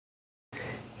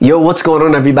Yo, what's going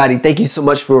on, everybody? Thank you so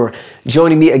much for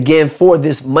joining me again for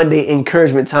this Monday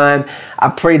encouragement time. I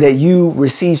pray that you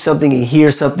receive something and hear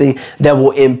something that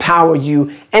will empower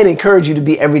you and encourage you to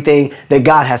be everything that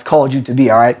God has called you to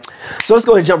be, all right? So let's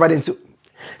go ahead and jump right into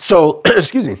it.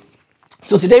 Excuse me.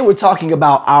 So today we're talking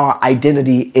about our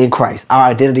identity in Christ, our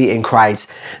identity in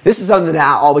Christ. This is something that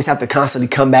I always have to constantly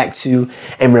come back to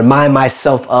and remind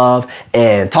myself of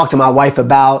and talk to my wife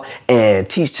about and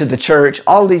teach to the church,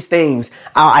 all of these things,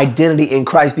 our identity in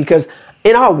Christ, because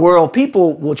in our world,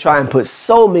 people will try and put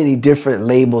so many different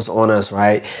labels on us,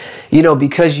 right? You know,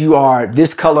 because you are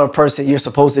this color of person, you're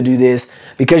supposed to do this.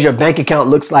 Because your bank account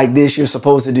looks like this, you're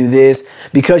supposed to do this.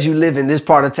 Because you live in this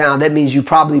part of town, that means you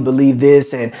probably believe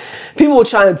this. And people will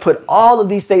try and put all of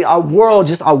these things, our world,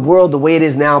 the way it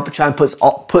is now, try and puts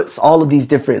all of these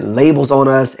different labels on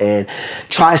us and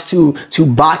tries to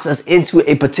box us into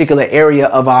a particular area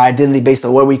of our identity based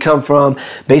on where we come from,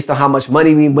 based on how much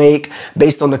money we make,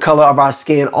 based on the color of our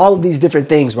skin, all of these different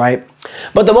things, right?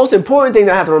 But the most important thing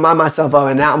that I have to remind myself of,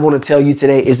 and I want to tell you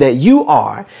today, is that you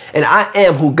are, and I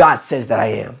am who God says that I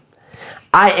am.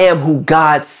 I am who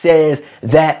God says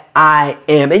that I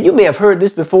am. And you may have heard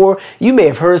this before. You may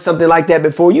have heard something like that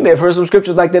before. You may have heard some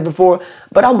scriptures like that before.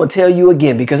 But I'm going to tell you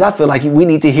again, because I feel like we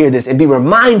need to hear this and be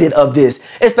reminded of this,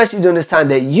 especially during this time,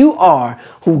 that you are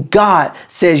who God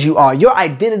says you are. Your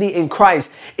identity in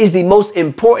Christ is the most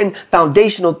important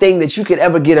foundational thing that you could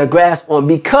ever get a grasp on,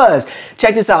 because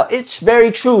check this out. It's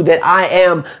very true that I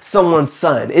am someone's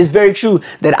son. It's very true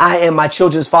that I am my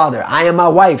children's father. I am my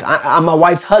wife. I'm my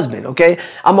wife's husband. Okay.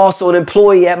 I'm also an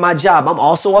employee at my job. I'm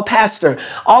also a pastor.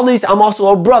 I'm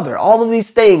also a brother. All of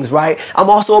these things, right? I'm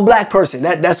also a black person.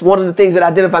 That's one of the things that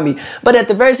identify me. But at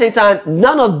the very same time,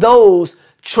 none of those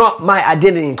trump my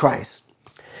identity in Christ.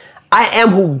 I am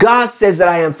who God says that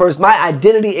I am first. My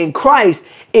identity in Christ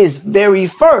is very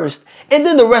first. And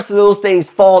then the rest of those things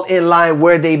fall in line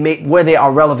where they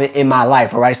are relevant in my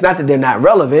life. All right. It's not that they're not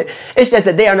relevant. It's just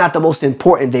that they are not the most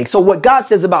important thing. So what God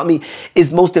says about me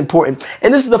is most important.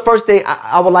 And this is the first thing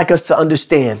I would like us to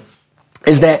understand,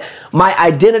 is that my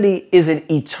identity is an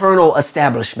eternal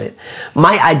establishment.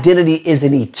 My identity is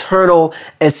an eternal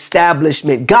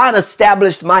establishment. God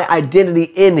established my identity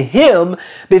in Him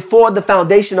before the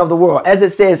foundation of the world. As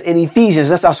it says in Ephesians,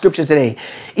 that's our scripture today.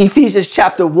 Ephesians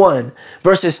chapter 1,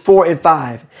 verses 4 and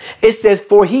 5. It says,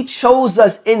 "For He chose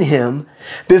us in Him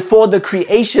before the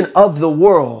creation of the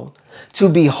world to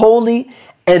be holy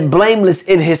and blameless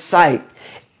in His sight.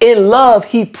 In love,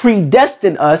 He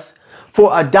predestined us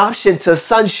for adoption to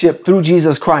sonship through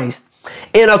Jesus Christ,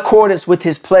 in accordance with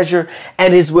His pleasure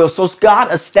and His will." So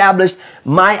God established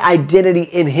my identity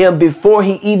in Him before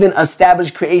He even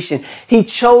established creation. He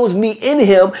chose me in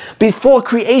Him before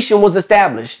creation was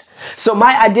established. So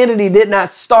my identity did not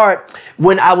start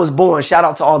when I was born. Shout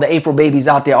out to all the April babies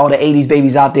out there, all the 80s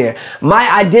babies out there.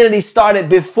 My identity started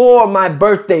before my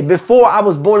birthday, before I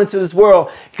was born into this world.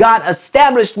 God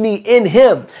established me in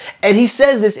Him. And He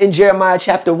says this in Jeremiah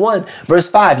chapter 1,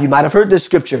 verse 5. You might have heard this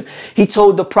scripture. He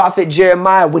told the prophet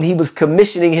Jeremiah when he was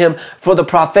commissioning him for the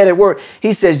prophetic word.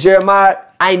 He says, "Jeremiah,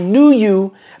 I knew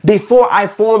you before I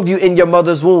formed you in your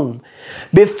mother's womb.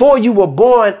 Before you were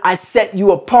born, I set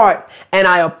you apart, and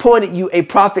I appointed you a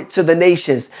prophet to the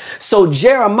nations." So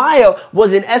Jeremiah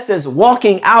was in essence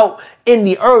walking out in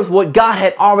the earth what God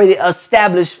had already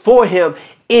established for him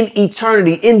in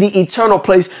eternity, in the eternal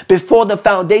place before the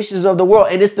foundations of the world.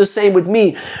 And it's the same with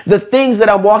me. The things that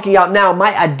I'm walking out now,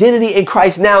 my identity in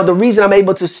Christ now, the reason I'm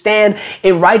able to stand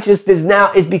in righteousness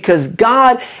now is because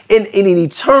God in an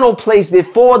eternal place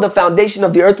before the foundation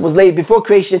of the earth was laid, before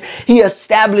creation, He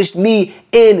established me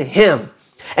in Him.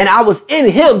 And I was in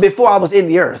Him before I was in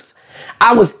the earth.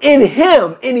 I was in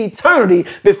Him in eternity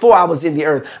before I was in the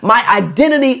earth. My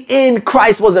identity in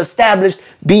Christ was established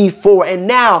before. And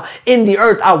now in the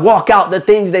earth, I walk out the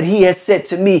things that He has said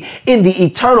to me in the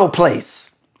eternal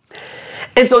place.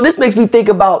 And so this makes me think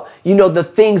about, the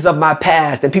things of my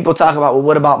past. And people talk about, well,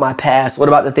 what about my past? What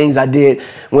about the things I did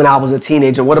when I was a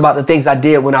teenager? What about the things I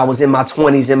did when I was in my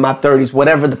 20s, in my 30s,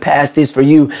 whatever the past is for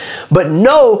you? But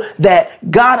know that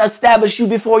God established you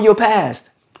before your past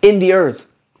in the earth.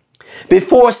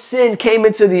 Before sin came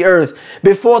into the earth,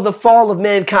 before the fall of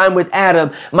mankind with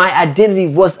Adam, my identity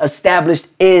was established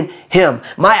in Him.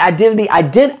 My identity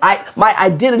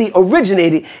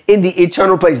originated in the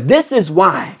eternal place. This is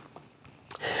why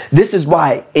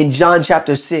in John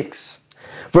chapter 6,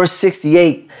 verse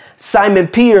 68, Simon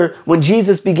Peter, when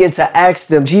Jesus began to ask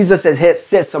them, Jesus had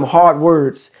said some hard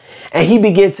words, and He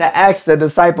began to ask the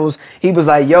disciples. He was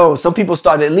like, some people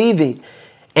started leaving.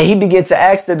 And He began to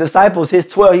ask the disciples, His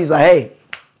 12, He's like, "Hey,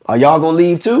 are y'all going to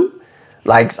leave too?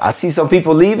 Like, I see some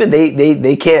people leaving.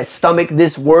 They can't stomach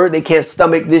this word. They can't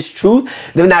stomach this truth.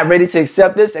 They're not ready to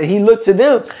accept this. And he looked to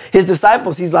them, his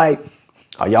disciples. He's like,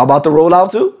 are y'all about to roll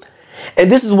out too?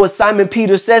 And this is what Simon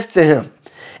Peter says to him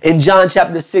in John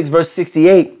chapter 6, verse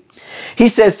 68. He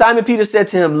says, Simon Peter said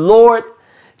to him, Lord,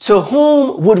 to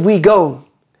whom would we go?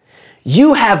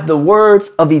 You have the words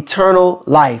of eternal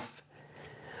life.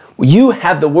 You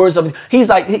have the words of,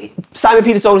 Simon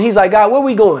Peter told him, he's like, God, where are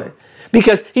we going?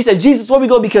 Because he said, Jesus, where are we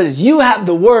going? Because you have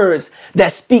the words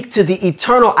that speak to the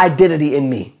eternal identity in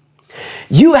me.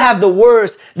 You have the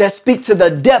words that speak to the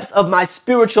depths of my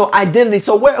spiritual identity.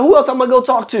 So who else I'm going to go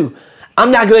talk to? I'm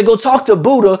not going to go talk to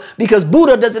Buddha because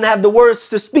Buddha doesn't have the words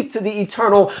to speak to the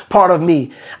eternal part of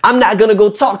me. I'm not going to go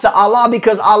talk to Allah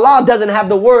because Allah doesn't have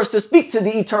the words to speak to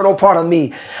the eternal part of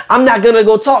me. I'm not going to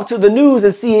go talk to the news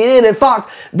and CNN and Fox.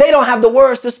 They don't have the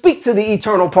words to speak to the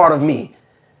eternal part of me.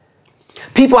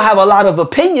 People have a lot of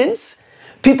opinions.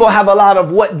 People have a lot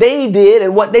of what they did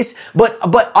and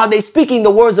but are they speaking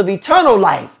the words of eternal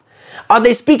life? Are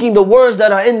they speaking the words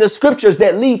that are in the scriptures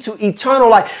that lead to eternal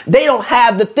life? They don't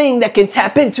have the thing that can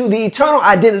tap into the eternal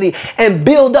identity and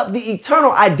build up the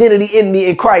eternal identity in me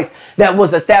in Christ that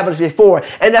was established before.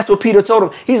 And that's what Peter told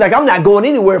him. He's like, I'm not going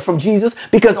anywhere from Jesus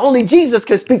because only Jesus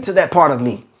can speak to that part of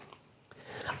me.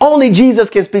 Only Jesus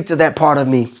can speak to that part of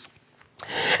me.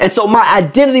 And so my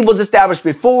identity was established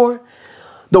before.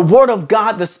 The word of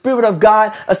God, the spirit of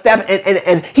God established,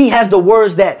 and he has the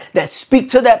words that speak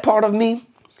to that part of me.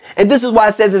 And this is why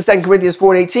it says in 2 Corinthians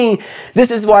 4:18, this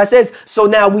is why it says, so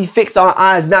now we fix our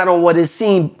eyes not on what is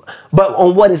seen, but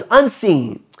on what is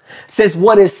unseen. Since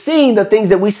what is seen, the things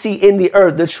that we see in the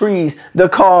earth, the trees, the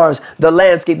cars, the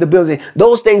landscape, the building,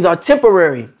 those things are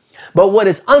temporary. But what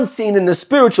is unseen in the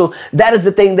spiritual, that is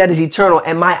the thing that is eternal.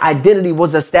 And my identity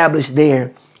was established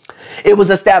there. It was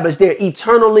established there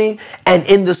eternally and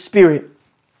in the spirit.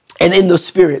 And in the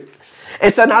spirit.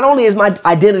 And so not only is my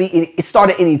identity, it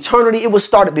started in eternity, it was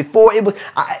started before,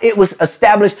 it was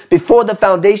established before the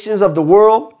foundations of the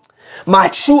world. My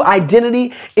true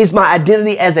identity is my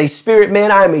identity as a spirit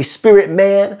man. I am a spirit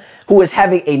man who is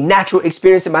having a natural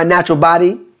experience in my natural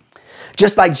body.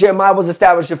 Just like Jeremiah was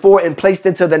established before and placed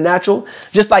into the natural.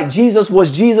 Just like Jesus was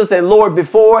Jesus and Lord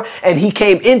before and he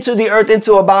came into the earth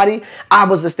into a body. I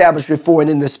was established before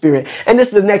and in the spirit. And this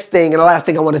is the next thing and the last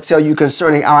thing I want to tell you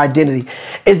concerning our identity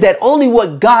is that only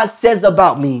what God says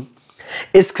about me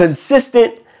is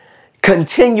consistent,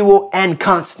 continual, and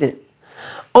constant.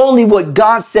 Only what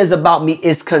God says about me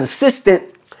is consistent,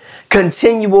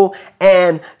 continual,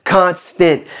 and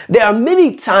constant. There are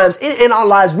many times in our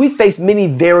lives, we face many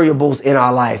variables in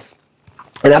our life.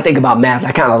 And I think about math.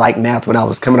 I kind of like math when I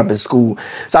was coming up in school.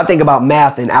 So I think about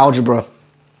math and algebra.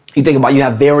 You think about you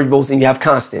have variables and you have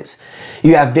constants.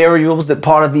 You have variables, that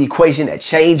part of the equation that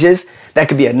changes. That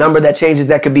could be a number that changes.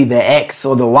 That could be the X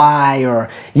or the Y or,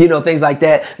 things like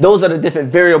that. Those are the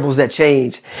different variables that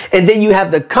change. And then you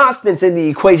have the constants in the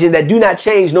equation that do not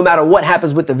change no matter what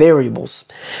happens with the variables.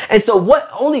 And so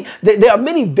there are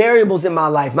many variables in my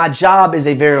life. My job is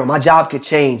a variable. My job could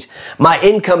change. My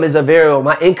income is a variable.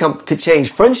 My income could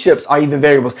change. Friendships are even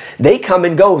variables. They come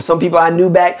and go. Some people I knew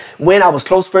back when I was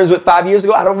close friends with 5 years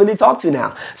ago, I don't really talk to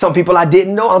now. Some people I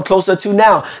didn't know, I'm closer to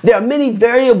now. There are many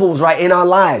variables, right, in our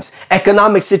lives.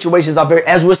 Economic situations are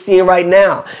as we're seeing right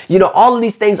now. All of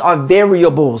these things are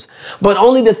variables. But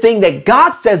only the thing that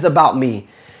God says about me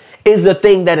is the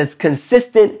thing that is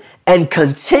consistent and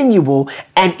continual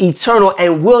and eternal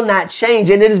and will not change.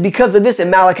 And it is because of this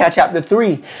in Malachi chapter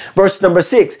 3, verse number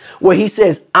 6, where he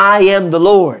says, I am the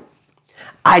Lord.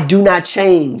 I do not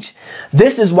change.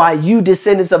 This is why you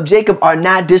descendants of Jacob are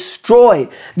not destroyed.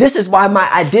 This is why my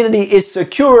identity is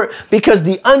secure, because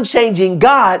the unchanging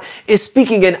God is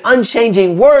speaking an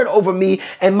unchanging word over me.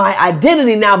 And my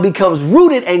identity now becomes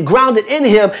rooted and grounded in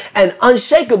him and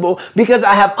unshakable because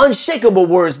I have unshakable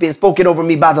words being spoken over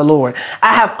me by the Lord.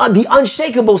 I have the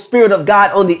unshakable spirit of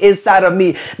God on the inside of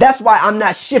me. That's why I'm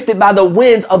not shifted by the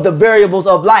winds of the variables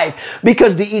of life,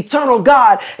 because the eternal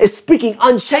God is speaking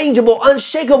unchangeable,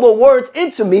 unshakable words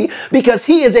into me, because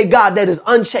he is a God that is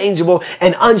unchangeable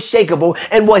and unshakable.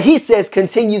 And what he says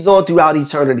continues on throughout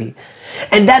eternity.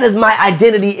 And that is my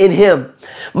identity in him.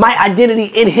 My identity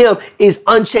in him is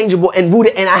unchangeable and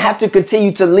rooted. And I have to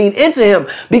continue to lean into him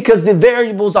because the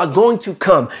variables are going to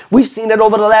come. We've seen that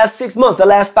over the last 6 months, the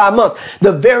last 5 months.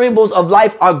 The variables of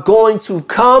life are going to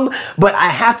come, but I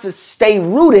have to stay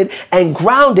rooted and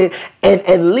grounded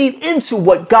and lean into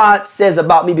what God says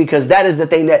about me, because that is the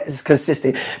thing that is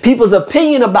consistent. People's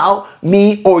opinion about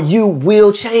me or you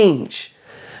will change.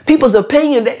 People's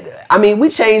opinion, we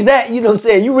changed that, you know what I'm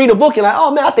saying? You read a book and like,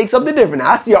 oh man, I think something different.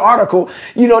 Now I see an article,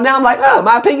 now I'm like, oh,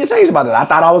 my opinion changed about it. I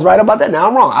thought I was right about that. Now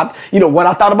I'm wrong. What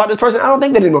I thought about this person, I don't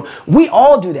think that anymore. We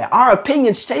all do that. Our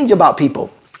opinions change about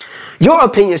people. Your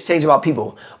opinions change about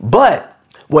people. But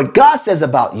what God says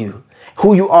about you,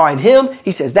 who you are in him,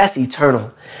 he says that's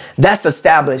eternal. That's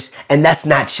established and that's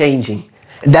not changing.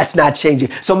 That's not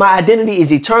changing. So my identity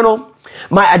is eternal.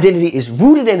 My identity is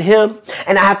rooted in him,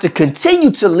 and I have to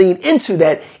continue to lean into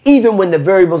that even when the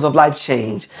variables of life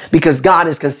change, because God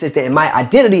is consistent and my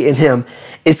identity in him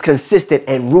is consistent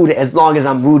and rooted as long as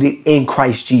I'm rooted in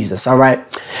Christ Jesus. All right.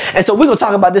 And so we're going to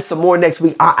talk about this some more next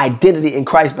week, our identity in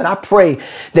Christ. But I pray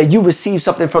that you receive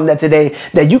something from that today,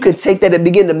 that you can take that and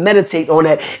begin to meditate on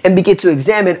that and begin to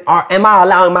examine, am I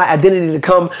allowing my identity to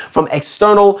come from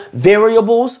external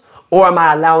variables? Or am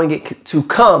I allowing it to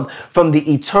come from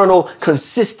the eternal,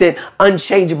 consistent,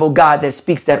 unchangeable God that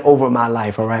speaks that over my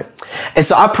life? All right. And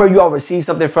so I pray you all receive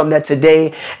something from that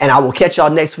today. And I will catch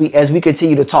y'all next week as we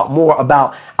continue to talk more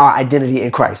about our identity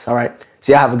in Christ. All right.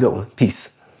 So y'all have a good one.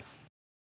 Peace.